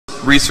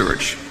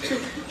research.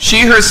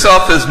 She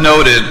herself has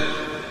noted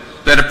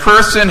that a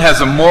person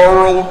has a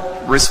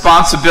moral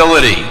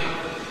responsibility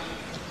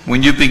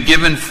when you've been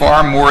given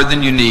far more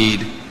than you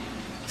need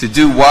to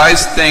do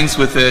wise things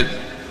with it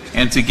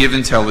and to give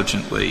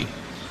intelligently.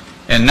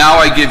 And now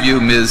I give you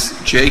Ms.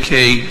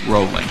 J.K.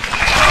 Rowling.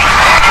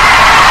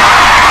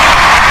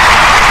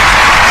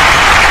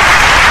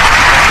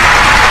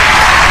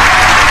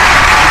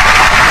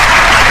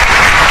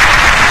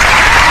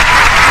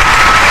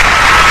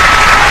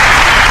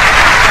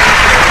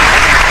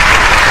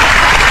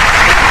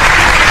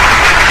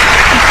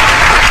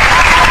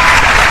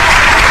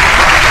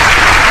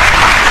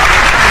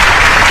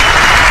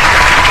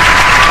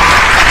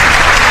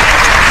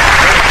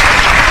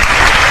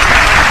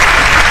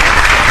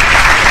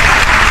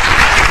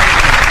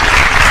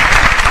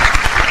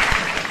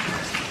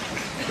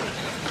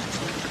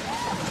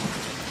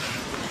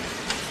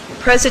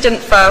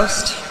 President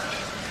Faust,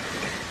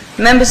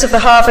 members of the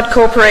Harvard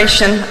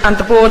Corporation and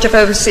the Board of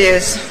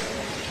Overseers,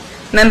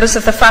 members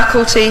of the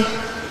faculty,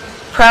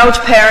 proud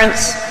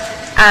parents,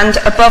 and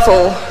above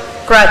all,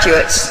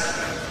 graduates.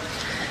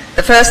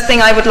 The first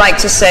thing I would like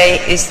to say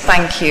is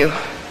thank you.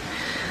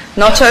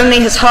 Not only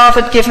has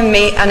Harvard given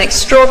me an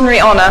extraordinary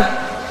honor,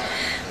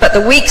 but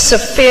the weeks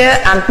of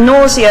fear and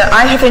nausea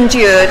I have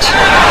endured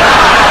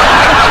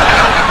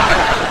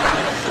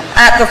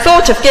at the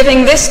thought of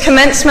giving this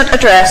commencement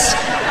address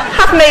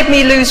have made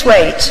me lose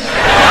weight.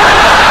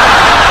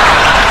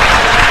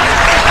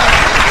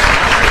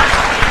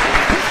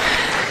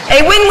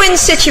 A win-win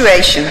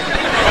situation.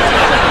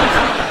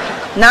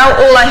 Now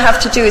all I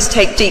have to do is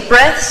take deep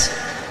breaths,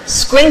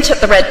 squint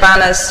at the red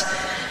banners,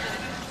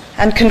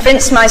 and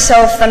convince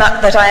myself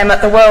that I am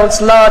at the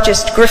world's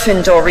largest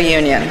Gryffindor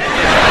reunion.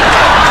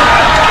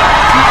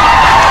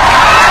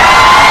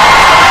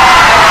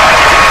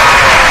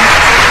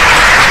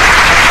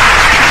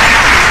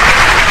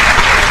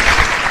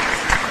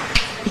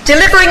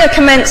 Delivering a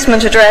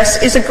commencement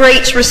address is a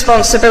great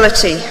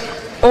responsibility,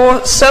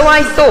 or so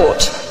I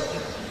thought,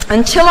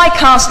 until I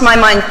cast my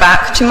mind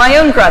back to my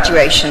own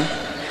graduation.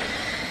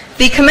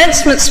 The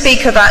commencement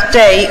speaker that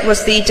day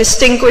was the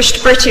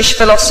distinguished British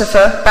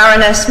philosopher,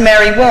 Baroness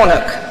Mary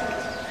Warnock.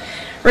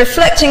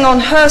 Reflecting on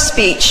her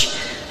speech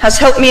has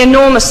helped me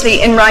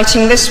enormously in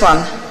writing this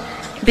one,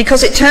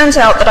 because it turns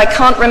out that I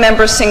can't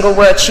remember a single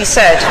word she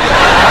said.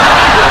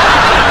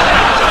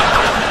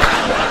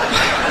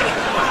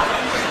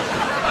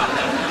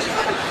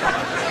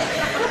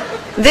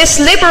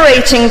 This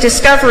liberating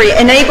discovery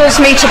enables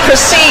me to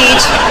proceed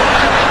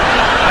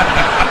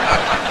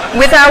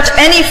without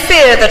any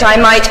fear that I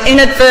might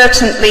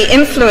inadvertently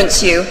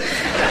influence you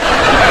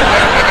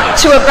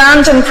to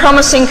abandon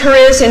promising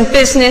careers in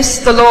business,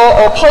 the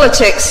law, or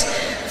politics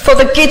for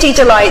the giddy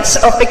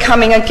delights of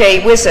becoming a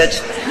gay wizard.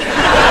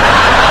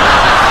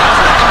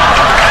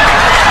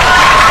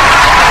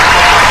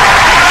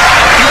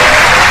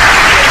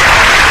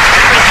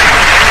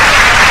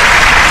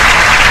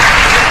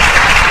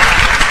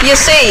 You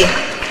see,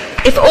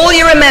 if all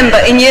you remember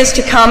in years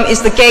to come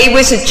is the gay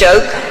wizard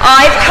joke,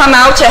 I've come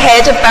out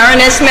ahead of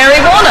Baroness Mary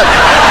Warnock.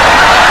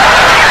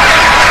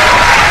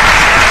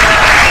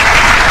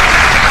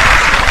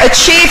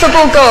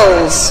 Achievable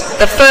goals,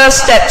 the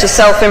first step to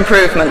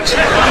self-improvement.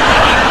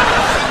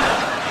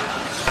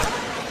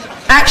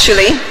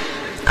 Actually,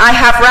 I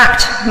have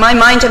racked my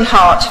mind and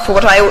heart for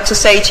what I ought to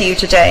say to you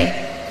today.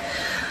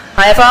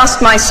 I have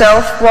asked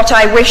myself what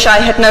I wish I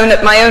had known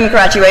at my own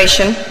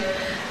graduation,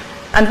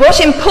 and what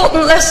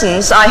important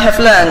lessons I have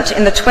learned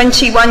in the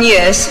 21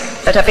 years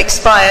that have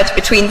expired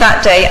between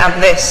that day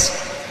and this.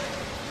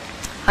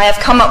 I have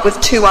come up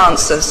with two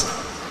answers.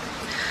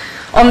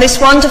 On this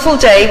wonderful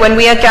day when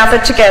we are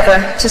gathered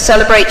together to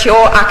celebrate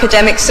your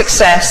academic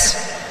success,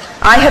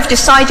 I have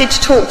decided to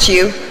talk to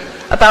you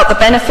about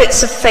the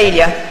benefits of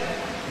failure.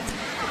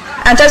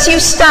 And as you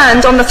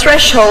stand on the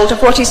threshold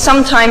of what is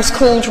sometimes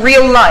called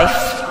real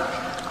life,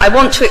 I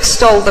want to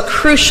extol the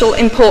crucial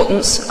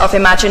importance of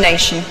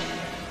imagination.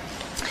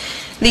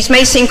 These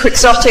may seem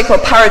quixotic or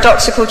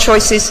paradoxical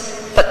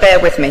choices, but bear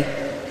with me.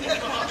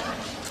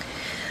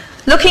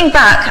 Looking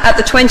back at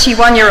the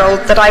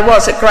 21-year-old that I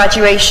was at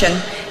graduation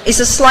is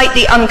a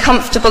slightly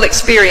uncomfortable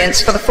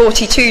experience for the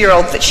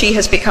 42-year-old that she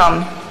has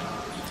become.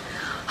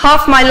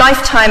 Half my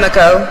lifetime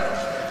ago,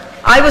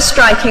 I was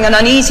striking an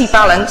uneasy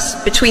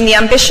balance between the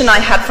ambition I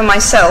had for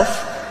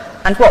myself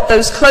and what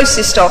those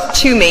closest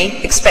to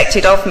me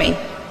expected of me.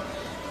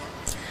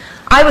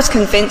 I was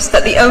convinced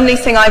that the only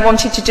thing I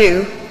wanted to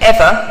do,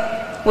 ever,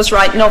 was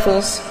write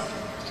novels.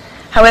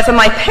 However,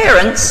 my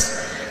parents,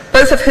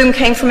 both of whom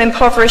came from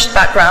impoverished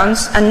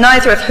backgrounds and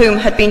neither of whom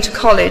had been to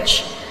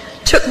college,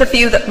 took the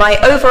view that my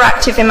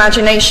overactive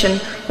imagination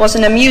was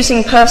an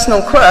amusing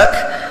personal quirk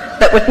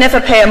that would never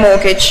pay a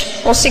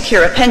mortgage or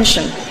secure a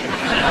pension.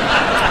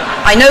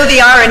 I know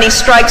the irony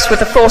strikes with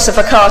the force of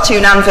a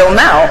cartoon anvil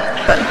now,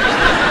 but...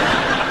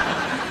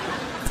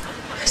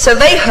 So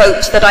they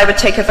hoped that I would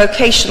take a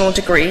vocational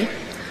degree.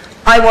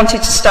 I wanted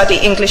to study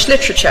English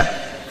literature.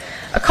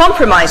 A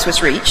compromise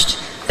was reached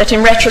that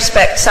in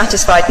retrospect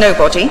satisfied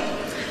nobody,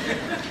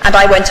 and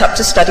I went up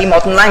to study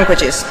modern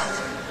languages.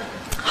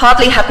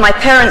 Hardly had my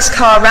parents'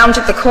 car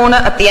rounded the corner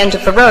at the end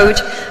of the road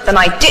than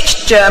I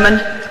ditched German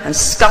and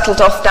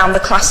scuttled off down the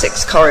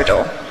classics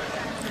corridor.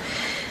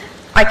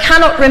 I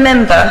cannot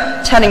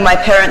remember telling my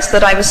parents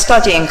that I was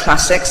studying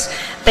classics.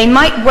 They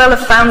might well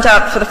have found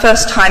out for the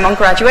first time on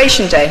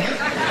graduation day.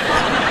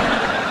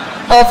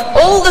 Of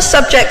all the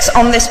subjects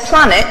on this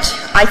planet,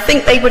 I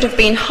think they would have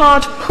been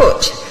hard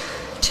put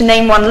to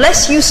name one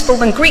less useful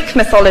than Greek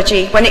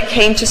mythology when it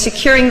came to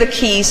securing the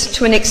keys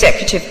to an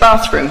executive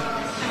bathroom.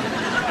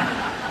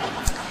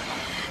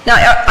 Now,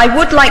 I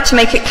would like to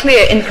make it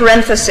clear in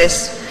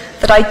parenthesis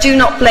that I do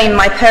not blame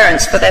my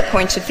parents for their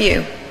point of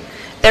view.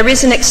 There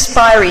is an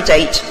expiry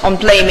date on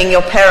blaming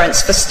your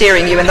parents for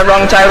steering you in the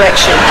wrong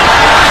direction.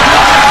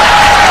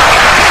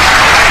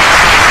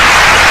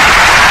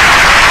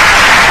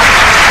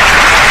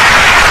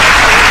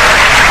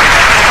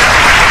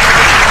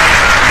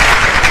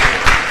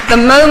 The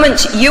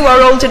moment you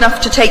are old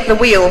enough to take the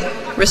wheel,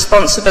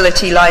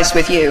 responsibility lies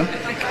with you.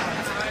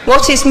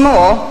 What is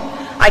more,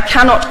 I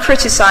cannot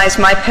criticize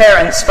my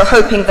parents for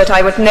hoping that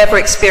I would never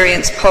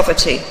experience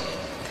poverty.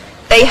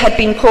 They had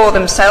been poor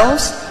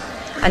themselves,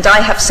 and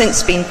I have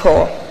since been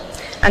poor.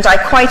 And I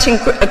quite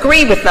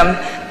agree with them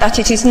that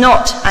it is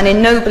not an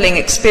ennobling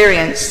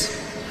experience.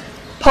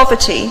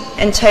 Poverty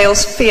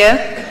entails fear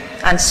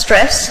and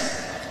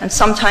stress, and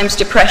sometimes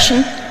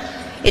depression.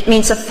 It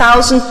means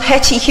 1,000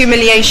 petty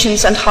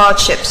humiliations and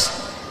hardships.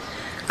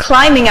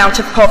 Climbing out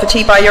of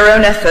poverty by your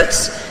own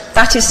efforts,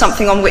 that is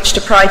something on which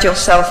to pride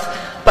yourself,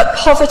 but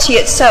poverty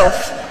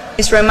itself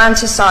is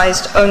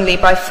romanticized only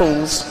by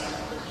fools.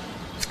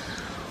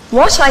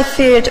 What I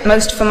feared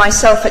most for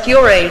myself at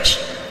your age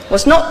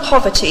was not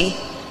poverty,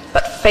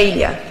 but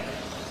failure.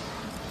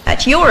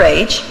 At your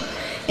age,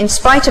 in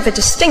spite of a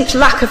distinct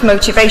lack of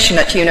motivation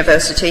at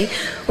university,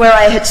 where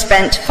I had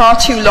spent far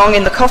too long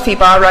in the coffee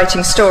bar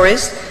writing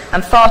stories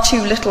and far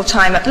too little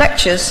time at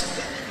lectures,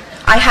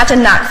 I had a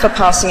knack for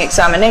passing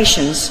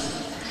examinations,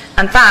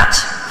 and that,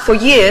 for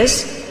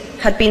years,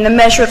 had been the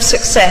measure of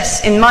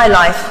success in my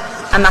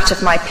life and that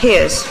of my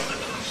peers.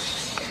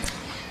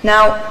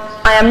 Now,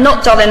 I am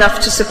not dull enough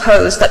to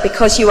suppose that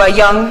because you are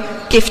young,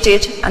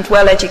 gifted, and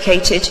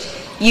well-educated,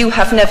 you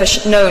have never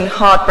known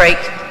heartbreak,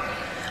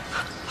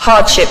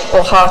 hardship,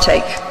 or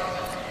heartache.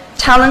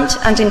 Talent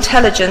and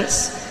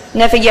intelligence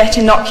never yet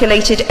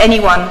inoculated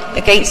anyone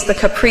against the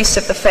caprice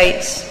of the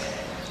fates,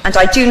 and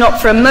I do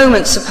not for a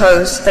moment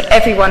suppose that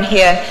everyone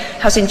here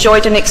has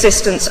enjoyed an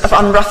existence of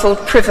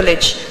unruffled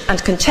privilege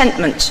and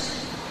contentment.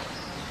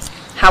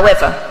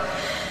 However,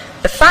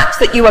 the fact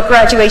that you are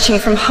graduating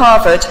from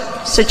Harvard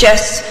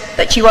suggests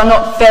that you are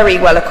not very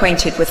well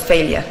acquainted with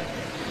failure.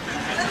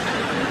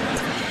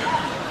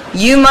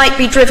 You might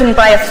be driven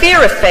by a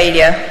fear of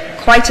failure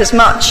quite as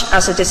much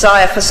as a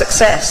desire for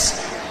success.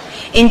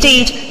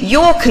 Indeed,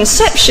 your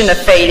conception of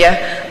failure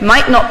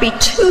might not be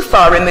too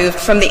far removed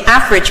from the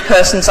average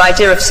person's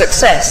idea of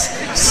success.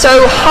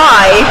 So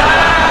high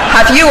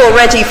have you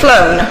already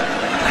flown.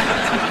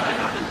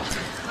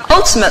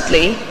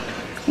 Ultimately,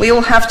 we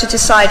all have to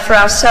decide for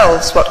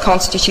ourselves what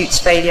constitutes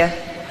failure.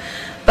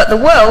 But the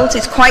world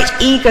is quite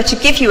eager to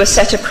give you a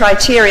set of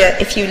criteria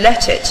if you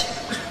let it.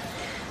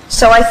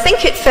 So I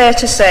think it fair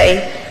to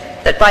say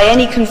that by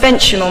any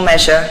conventional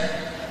measure,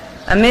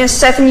 a mere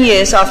 7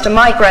 years after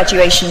my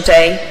graduation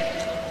day,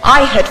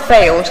 I had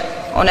failed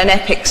on an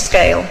epic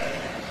scale.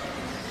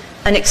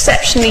 An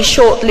exceptionally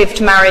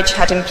short-lived marriage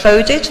had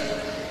imploded,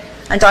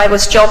 and I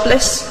was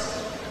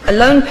jobless, a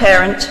lone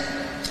parent,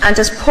 and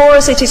as poor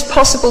as it is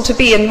possible to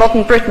be in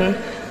modern Britain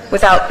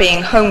without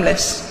being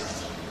homeless.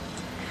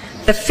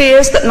 The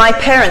fears that my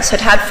parents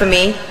had had for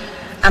me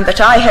and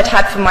that I had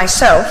had for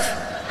myself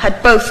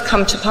had both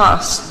come to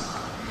pass,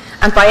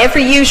 and by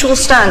every usual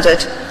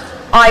standard,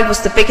 I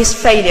was the biggest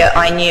failure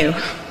I knew.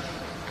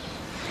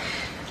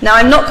 Now,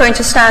 I'm not going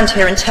to stand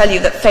here and tell you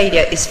that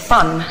failure is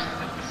fun.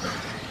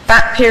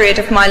 That period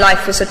of my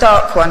life was a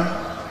dark one,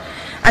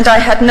 and I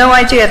had no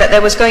idea that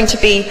there was going to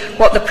be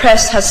what the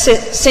press has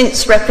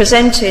since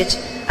represented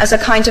as a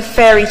kind of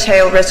fairy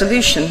tale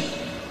resolution.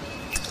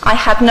 I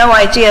had no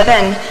idea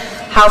then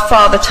how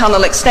far the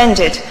tunnel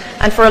extended,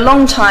 and for a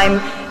long time,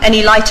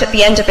 any light at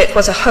the end of it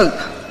was a hope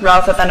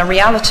rather than a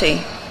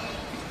reality.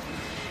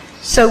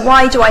 So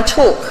why do I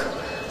talk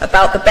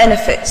about the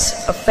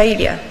benefits of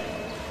failure?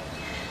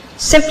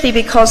 Simply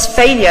because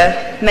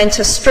failure meant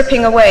a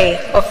stripping away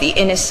of the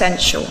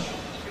inessential.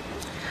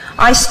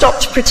 I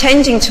stopped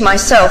pretending to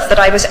myself that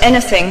I was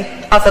anything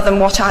other than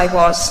what I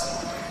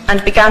was,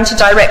 and began to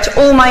direct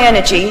all my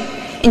energy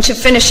into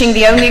finishing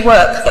the only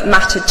work that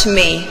mattered to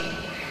me.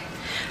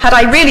 Had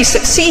I really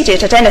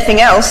succeeded at anything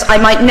else, I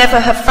might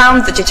never have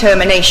found the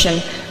determination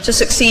to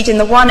succeed in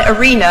the one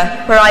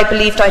arena where I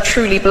believed I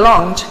truly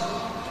belonged.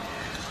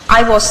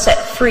 I was set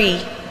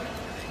free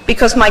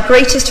because my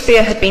greatest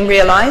fear had been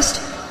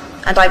realized,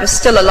 and I was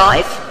still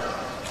alive,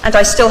 and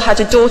I still had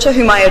a daughter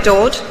whom I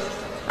adored,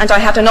 and I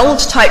had an old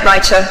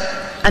typewriter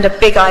and a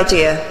big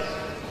idea.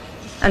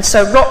 And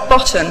so rock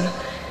bottom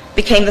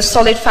became the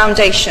solid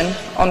foundation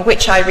on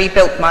which I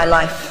rebuilt my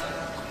life.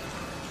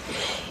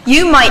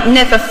 You might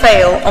never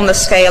fail on the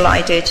scale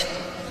I did,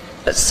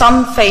 but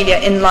some failure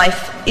in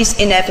life is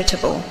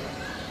inevitable.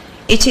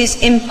 It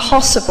is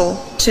impossible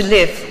to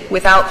live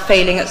without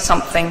failing at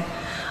something,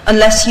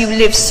 unless you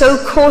live so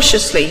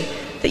cautiously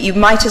that you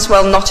might as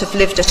well not have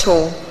lived at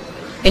all,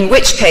 in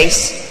which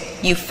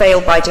case you fail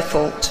by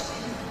default.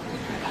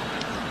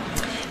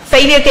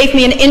 Failure gave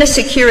me an inner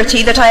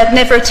security that I had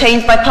never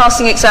attained by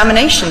passing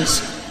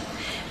examinations.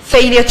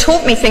 Failure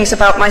taught me things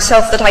about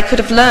myself that I could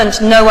have learned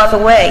no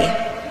other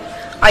way.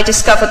 I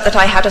discovered that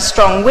I had a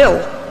strong will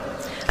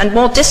and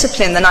more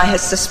discipline than I had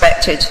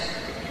suspected.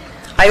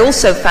 I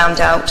also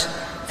found out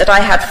that I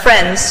had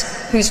friends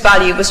whose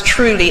value was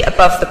truly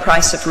above the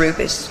price of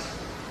rubies.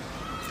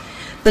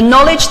 The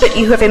knowledge that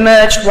you have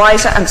emerged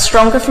wiser and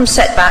stronger from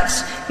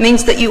setbacks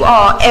means that you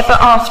are, ever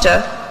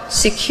after,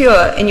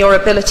 secure in your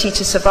ability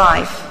to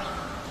survive.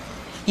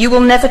 You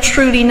will never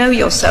truly know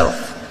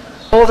yourself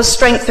or the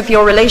strength of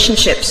your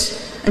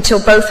relationships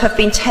until both have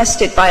been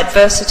tested by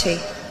adversity.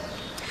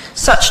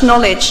 Such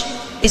knowledge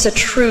is a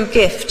true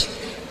gift,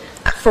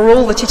 for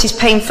all that it is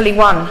painfully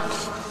won,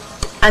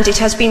 and it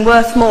has been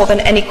worth more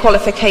than any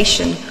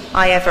qualification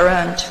I ever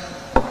earned.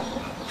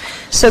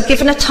 So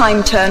given a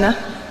time turner,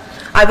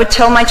 I would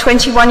tell my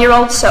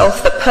 21-year-old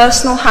self that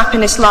personal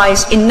happiness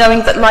lies in knowing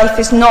that life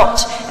is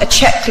not a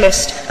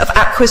checklist of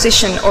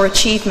acquisition or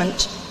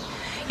achievement.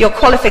 Your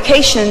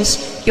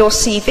qualifications, your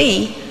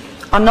CV,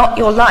 are not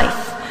your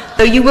life,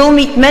 though you will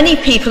meet many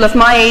people of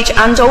my age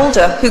and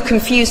older who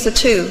confuse the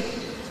two.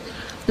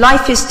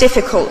 Life is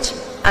difficult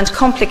and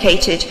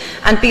complicated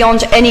and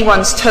beyond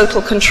anyone's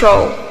total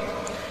control,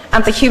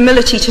 and the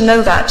humility to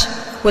know that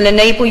will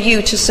enable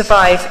you to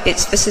survive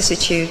its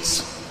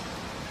vicissitudes.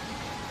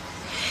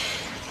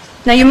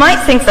 Now, you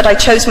might think that I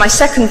chose my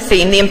second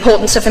theme, the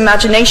importance of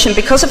imagination,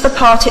 because of the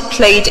part it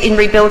played in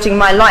rebuilding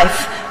my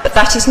life, but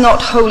that is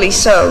not wholly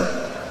so.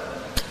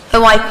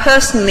 Though I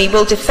personally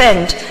will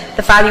defend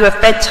the value of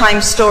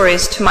bedtime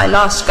stories to my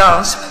last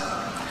gasp,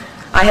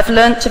 I have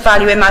learnt to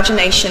value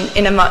imagination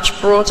in a much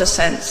broader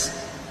sense.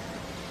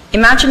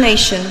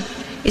 Imagination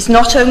is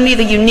not only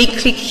the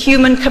uniquely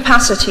human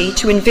capacity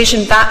to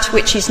envision that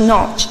which is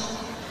not,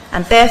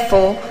 and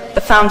therefore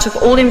the fount of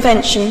all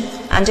invention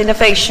and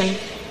innovation.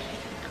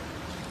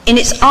 In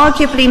its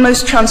arguably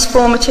most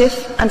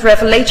transformative and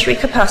revelatory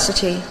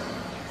capacity,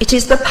 it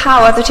is the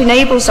power that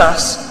enables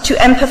us to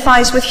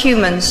empathize with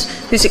humans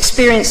whose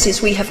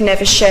experiences we have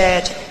never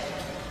shared.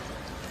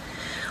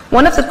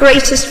 One of the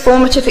greatest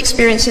formative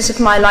experiences of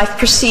my life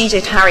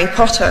preceded Harry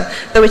Potter,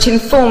 though it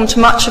informed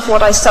much of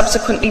what I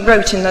subsequently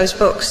wrote in those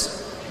books.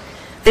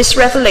 This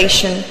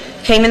revelation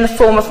came in the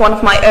form of one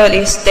of my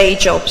earliest day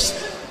jobs.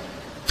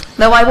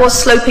 Though I was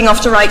sloping off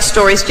to write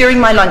stories during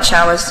my lunch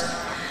hours,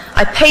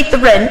 I paid the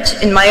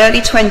rent in my early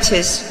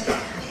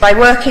 20s by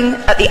working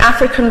at the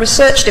African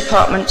Research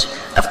Department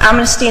of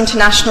Amnesty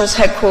International's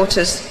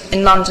headquarters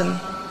in London.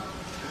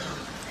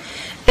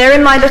 There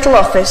in my little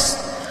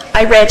office,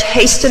 I read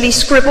hastily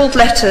scribbled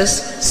letters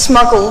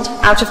smuggled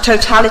out of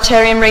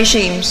totalitarian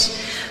regimes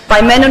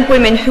by men and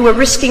women who were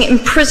risking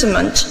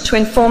imprisonment to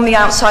inform the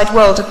outside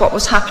world of what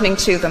was happening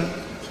to them.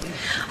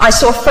 I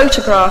saw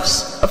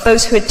photographs of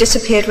those who had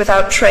disappeared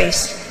without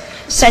trace,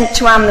 sent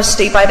to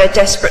Amnesty by their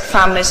desperate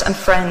families and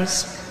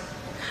friends.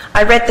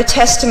 I read the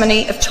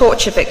testimony of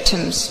torture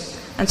victims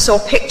and saw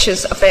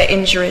pictures of their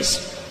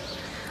injuries.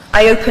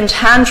 I opened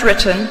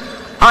handwritten,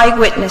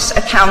 eyewitness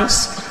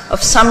accounts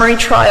of summary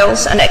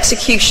trials and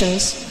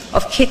executions,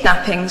 of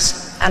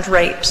kidnappings and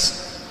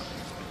rapes.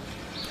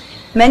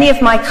 Many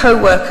of my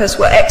co-workers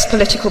were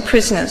ex-political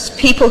prisoners,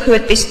 people who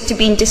had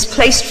been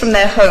displaced from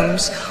their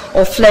homes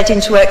or fled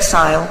into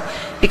exile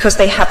because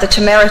they had the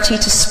temerity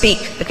to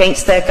speak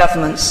against their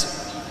governments.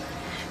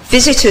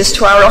 Visitors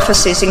to our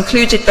offices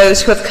included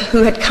those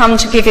who had come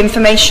to give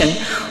information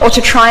or to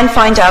try and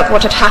find out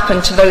what had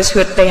happened to those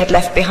they had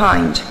left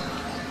behind.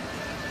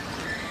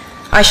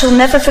 I shall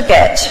never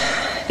forget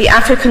the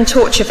African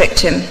torture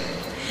victim,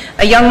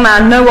 a young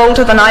man no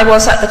older than I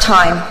was at the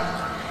time,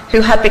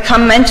 who had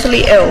become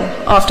mentally ill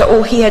after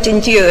all he had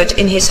endured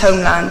in his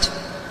homeland.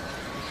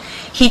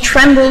 He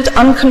trembled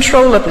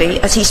uncontrollably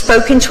as he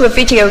spoke into a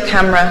video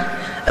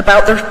camera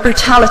about the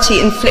brutality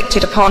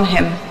inflicted upon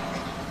him.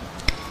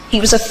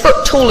 He was a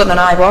foot taller than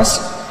I was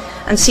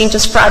and seemed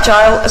as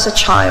fragile as a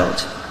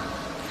child.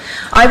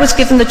 I was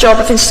given the job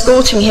of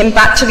escorting him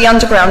back to the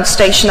underground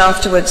station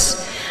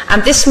afterwards,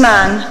 and this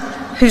man,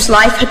 whose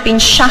life had been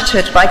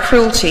shattered by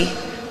cruelty,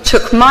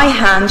 took my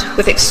hand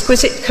with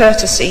exquisite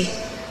courtesy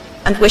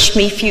and wished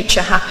me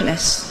future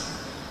happiness.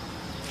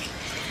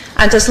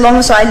 And as long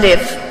as I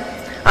live,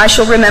 I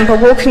shall remember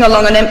walking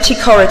along an empty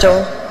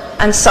corridor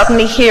and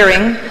suddenly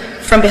hearing,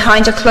 from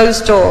behind a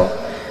closed door,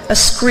 a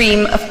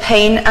scream of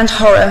pain and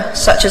horror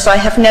such as I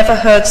have never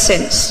heard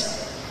since.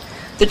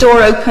 The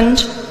door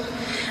opened,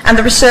 and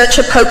the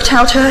researcher poked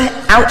out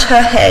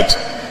her head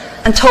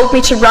and told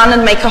me to run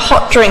and make a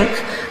hot drink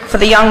for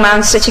the young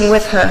man sitting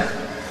with her.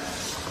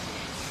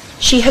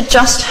 She had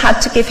just had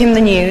to give him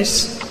the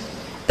news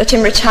that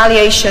in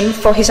retaliation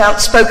for his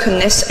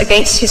outspokenness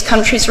against his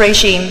country's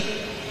regime,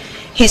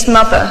 His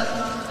mother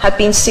had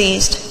been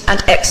seized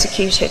and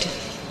executed.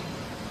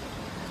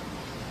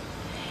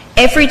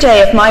 Every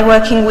day of my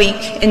working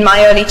week in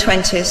my early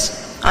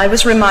 20s, I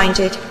was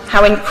reminded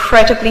how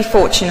incredibly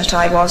fortunate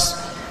I was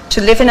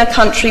to live in a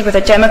country with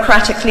a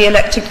democratically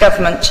elected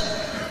government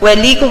where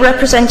legal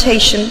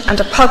representation and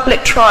a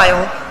public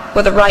trial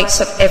were the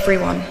rights of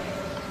everyone.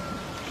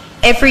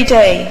 Every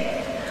day,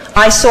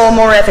 I saw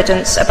more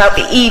evidence about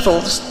the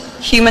evils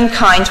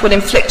humankind will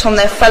inflict on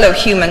their fellow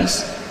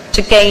humans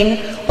to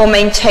gain or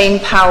maintain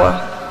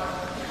power.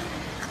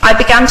 I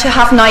began to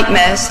have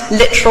nightmares,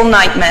 literal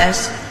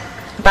nightmares,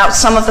 about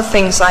some of the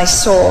things I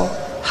saw,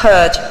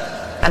 heard,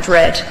 and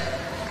read.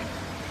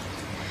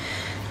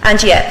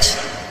 And yet,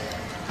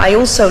 I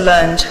also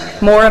learned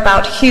more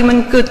about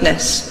human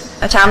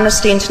goodness at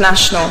Amnesty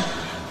International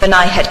than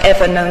I had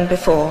ever known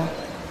before.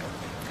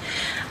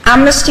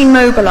 Amnesty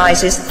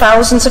mobilizes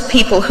thousands of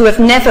people who have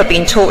never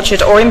been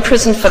tortured or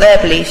imprisoned for their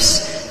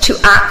beliefs to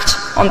act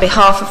on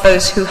behalf of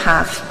those who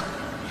have.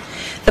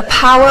 The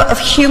power of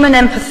human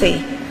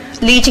empathy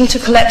leading to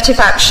collective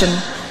action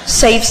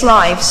saves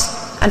lives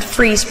and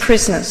frees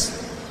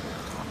prisoners.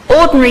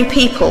 Ordinary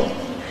people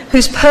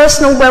whose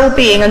personal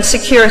well-being and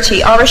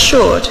security are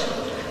assured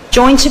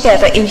join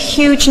together in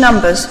huge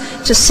numbers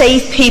to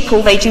save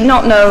people they do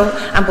not know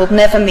and will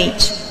never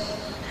meet.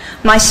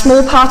 My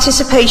small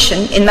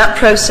participation in that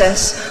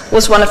process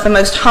was one of the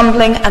most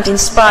humbling and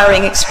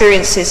inspiring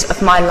experiences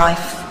of my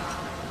life.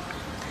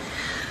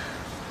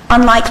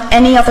 Unlike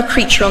any other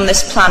creature on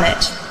this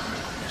planet,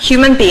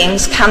 human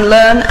beings can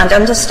learn and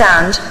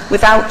understand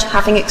without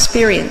having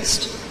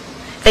experienced.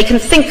 They can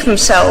think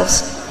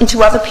themselves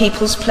into other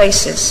people's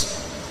places.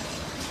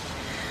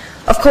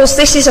 Of course,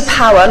 this is a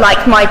power,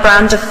 like my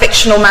brand of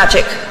fictional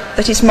magic,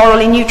 that is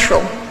morally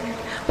neutral.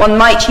 One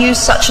might use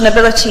such an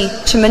ability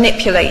to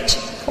manipulate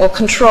or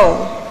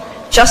control,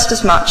 just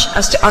as much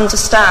as to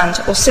understand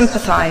or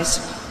sympathize.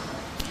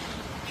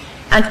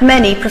 And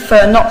many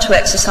prefer not to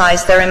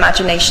exercise their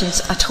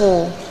imaginations at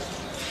all.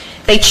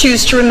 They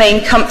choose to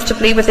remain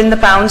comfortably within the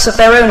bounds of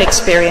their own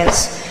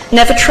experience,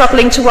 never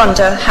troubling to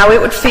wonder how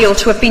it would feel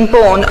to have been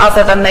born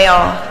other than they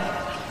are.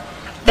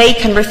 They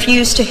can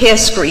refuse to hear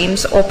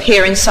screams or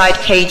peer inside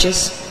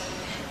cages.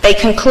 They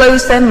can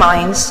close their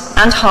minds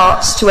and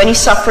hearts to any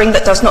suffering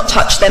that does not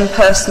touch them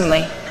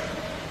personally.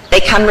 They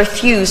can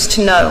refuse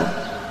to know.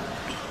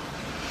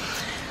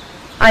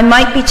 I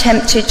might be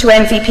tempted to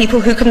envy people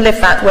who can live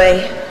that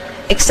way,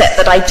 except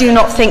that I do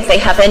not think they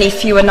have any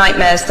fewer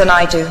nightmares than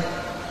I do.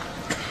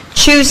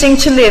 Choosing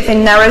to live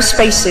in narrow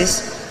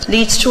spaces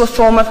leads to a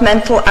form of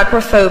mental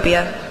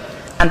agoraphobia,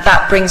 and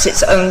that brings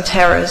its own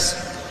terrors.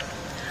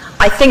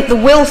 I think the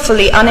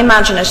willfully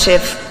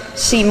unimaginative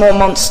see more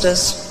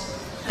monsters.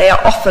 They are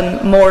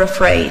often more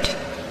afraid.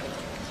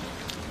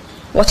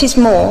 What is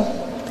more,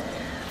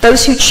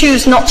 those who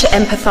choose not to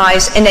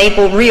empathize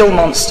enable real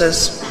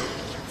monsters,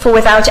 for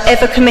without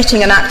ever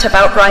committing an act of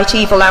outright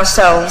evil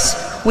ourselves,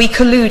 we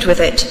collude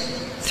with it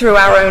through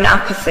our own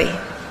apathy.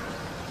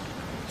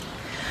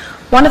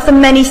 One of the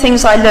many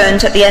things I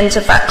learned at the end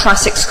of that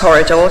classics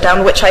corridor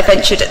down which I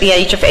ventured at the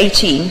age of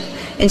 18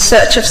 in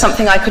search of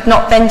something I could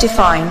not then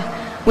define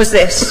was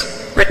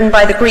this, written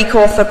by the Greek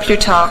author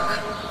Plutarch: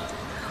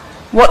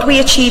 "What we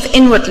achieve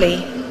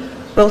inwardly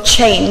will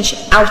change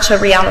outer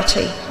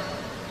reality."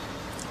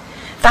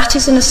 That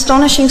is an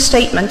astonishing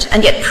statement,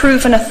 and yet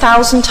proven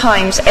 1,000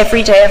 times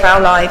every day of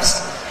our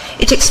lives.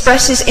 It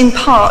expresses in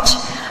part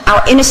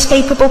our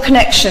inescapable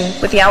connection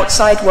with the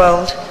outside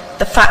world,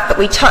 the fact that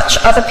we touch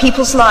other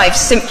people's lives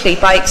simply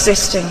by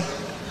existing.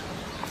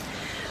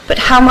 But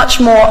how much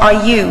more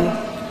are you,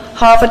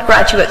 Harvard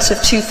graduates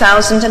of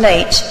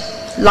 2008,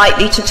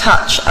 likely to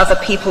touch other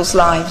people's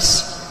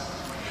lives?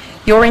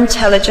 Your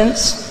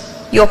intelligence,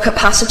 your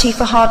capacity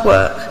for hard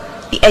work,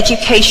 the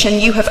education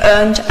you have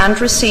earned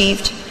and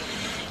received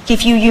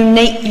give you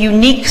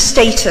unique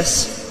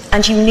status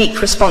and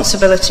unique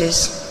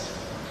responsibilities.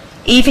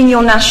 Even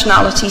your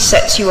nationality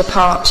sets you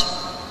apart.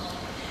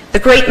 The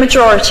great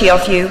majority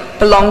of you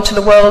belong to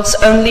the world's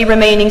only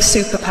remaining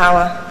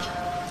superpower.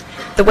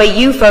 The way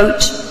you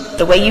vote,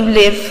 the way you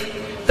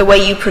live, the way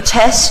you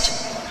protest,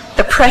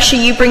 the pressure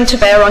you bring to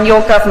bear on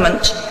your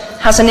government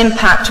has an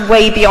impact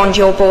way beyond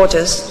your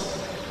borders.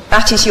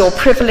 That is your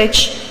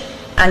privilege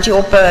and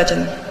your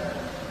burden.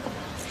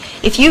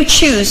 If you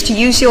choose to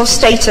use your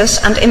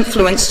status and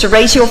influence to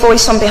raise your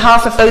voice on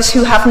behalf of those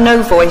who have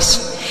no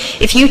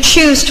voice, if you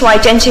choose to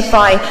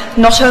identify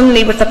not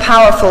only with the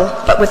powerful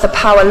but with the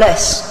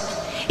powerless,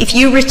 if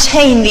you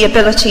retain the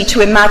ability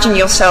to imagine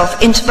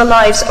yourself into the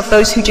lives of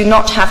those who do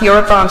not have your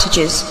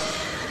advantages,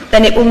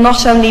 then it will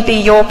not only be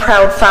your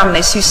proud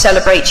families who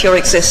celebrate your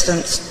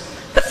existence,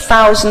 but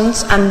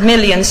thousands and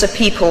millions of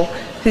people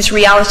whose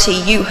reality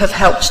you have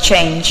helped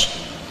change.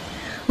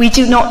 We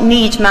do not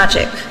need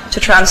magic to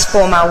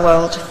transform our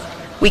world.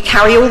 We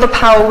carry all the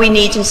power we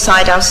need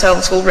inside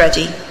ourselves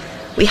already.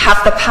 We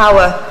have the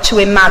power to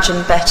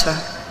imagine better.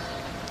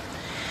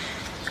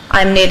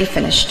 I am nearly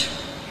finished.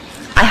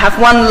 I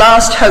have one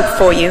last hope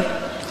for you,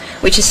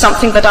 which is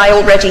something that I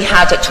already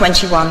had at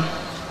 21.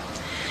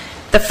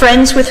 The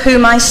friends with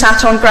whom I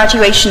sat on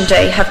graduation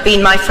day have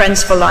been my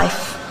friends for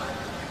life.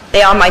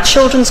 They are my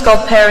children's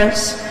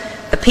godparents,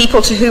 the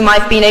people to whom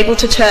I've been able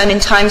to turn in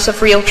times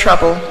of real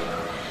trouble,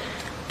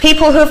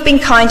 people who have been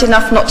kind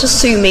enough not to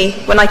sue me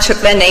when I took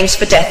their names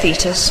for Death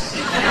Eaters.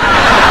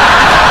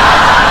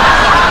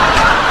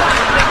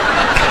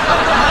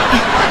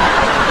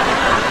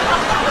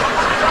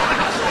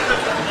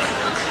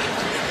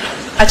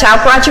 At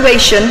our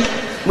graduation,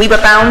 we were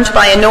bound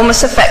by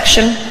enormous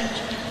affection,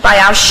 by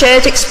our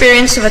shared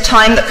experience of a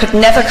time that could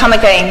never come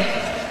again,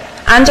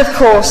 and of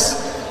course,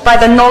 by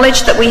the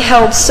knowledge that we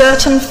held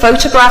certain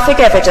photographic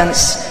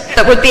evidence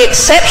that would be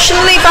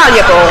exceptionally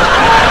valuable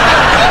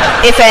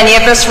if any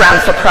of us ran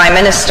for Prime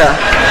Minister.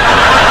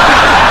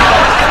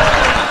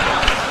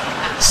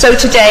 So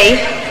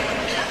today,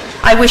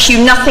 I wish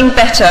you nothing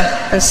better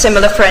than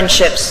similar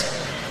friendships.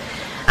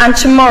 And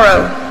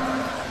tomorrow,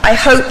 I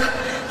hope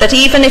that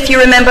even if you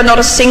remember not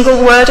a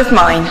single word of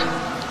mine,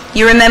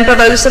 you remember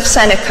those of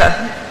Seneca,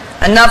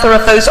 another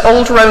of those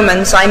old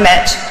Romans I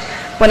met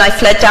when I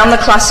fled down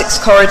the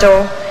classics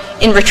corridor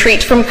in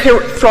retreat from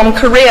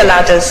career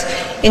ladders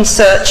in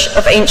search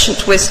of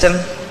ancient wisdom.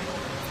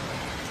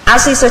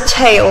 As is a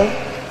tale,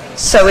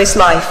 so is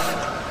life.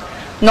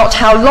 Not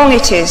how long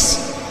it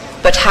is,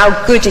 but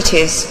how good it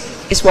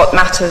is what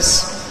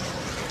matters.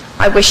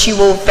 I wish you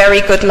all very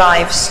good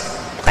lives.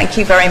 Thank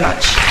you very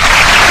much.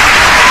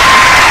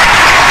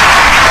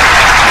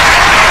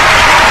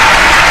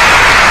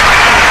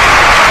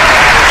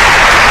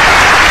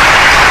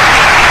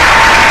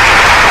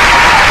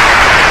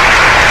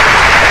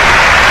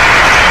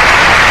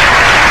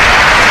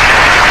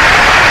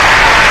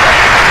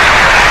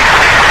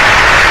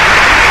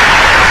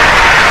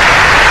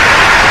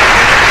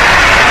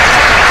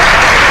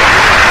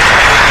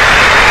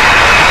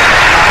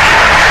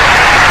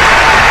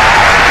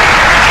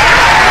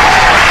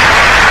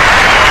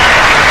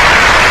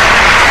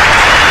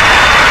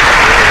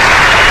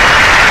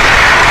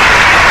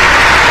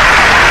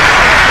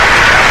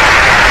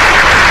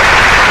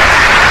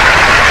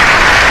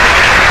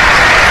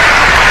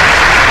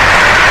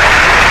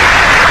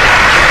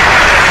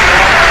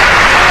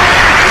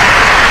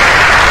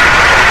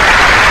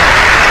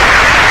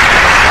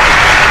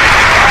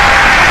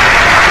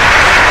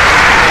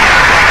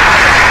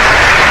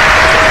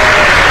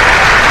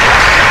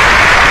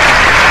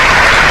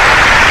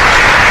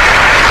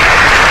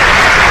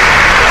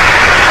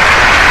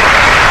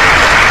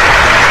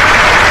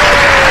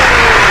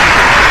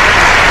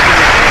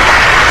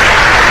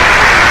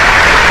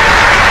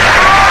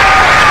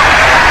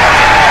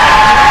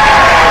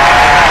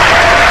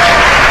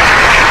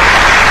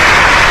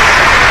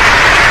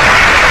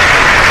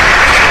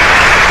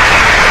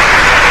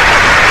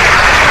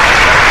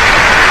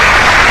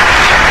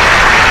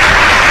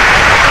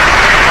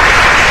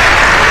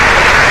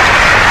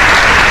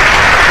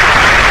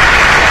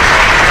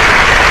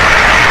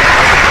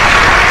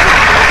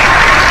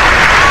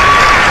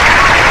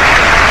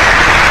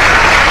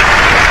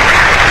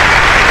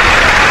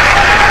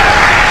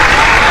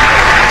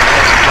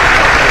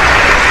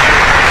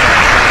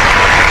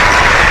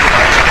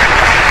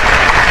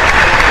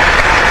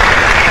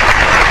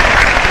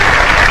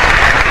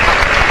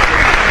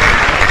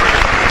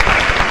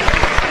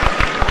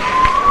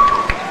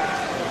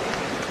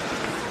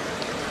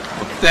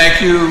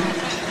 Thank you,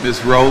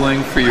 Ms.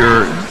 Rowling, for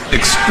your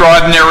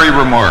extraordinary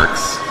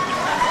remarks.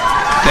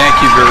 Thank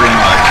you very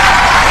much.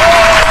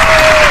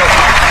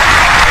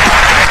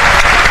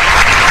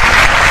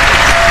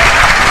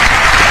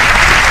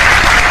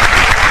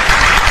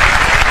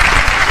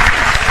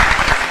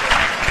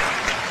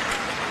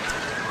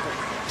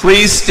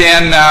 Please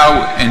stand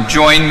now and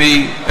join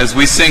me as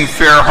we sing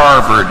Fair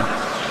Harvard.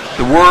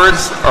 The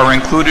words are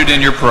included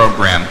in your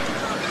program.